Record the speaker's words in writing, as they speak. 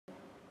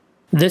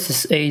This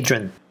is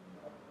Adrian.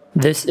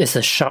 This is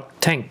a shark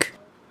tank.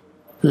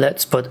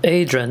 Let's put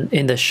Adrian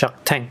in the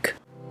shark tank.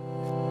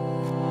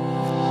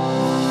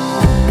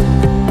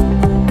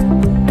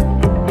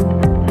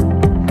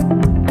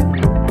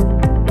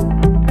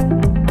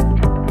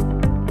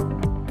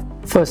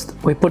 First,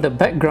 we put the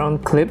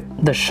background clip,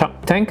 the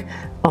shark tank,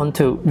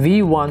 onto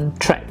V1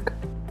 track.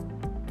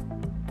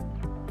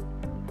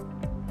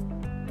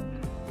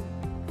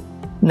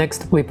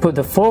 Next, we put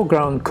the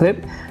foreground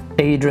clip,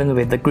 Adrian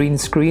with the green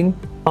screen,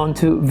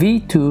 onto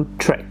V2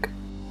 track.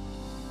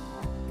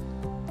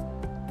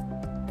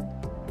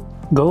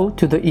 Go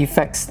to the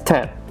Effects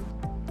tab.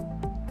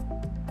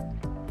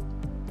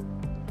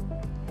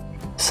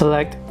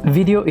 Select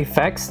Video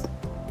Effects,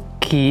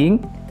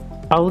 Keying,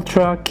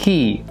 Ultra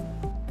Key.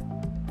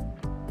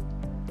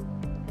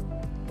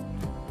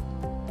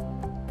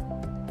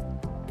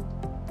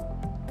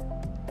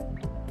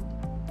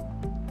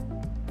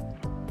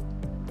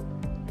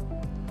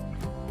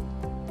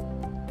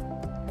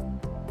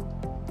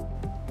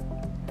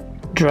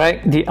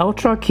 Drag the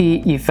Ultra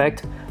Key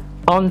effect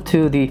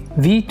onto the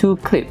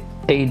V2 clip,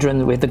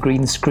 Adrian with the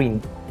green screen.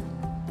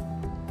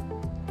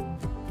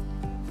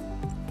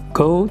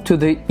 Go to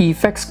the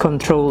Effects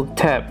Control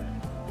tab.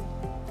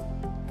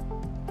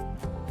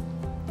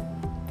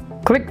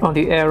 Click on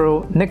the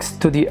arrow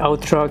next to the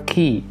Ultra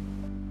Key.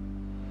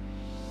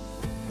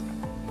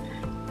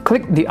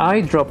 Click the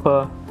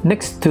eyedropper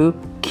next to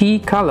Key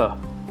Color.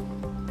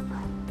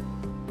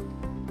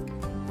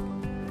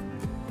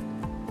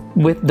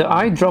 With the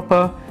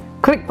eyedropper,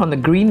 click on the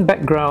green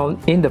background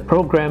in the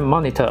program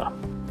monitor.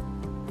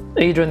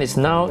 Adrian is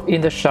now in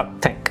the shark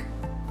tank.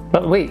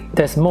 But wait,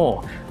 there's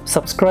more.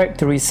 Subscribe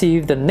to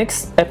receive the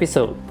next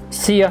episode.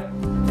 See ya!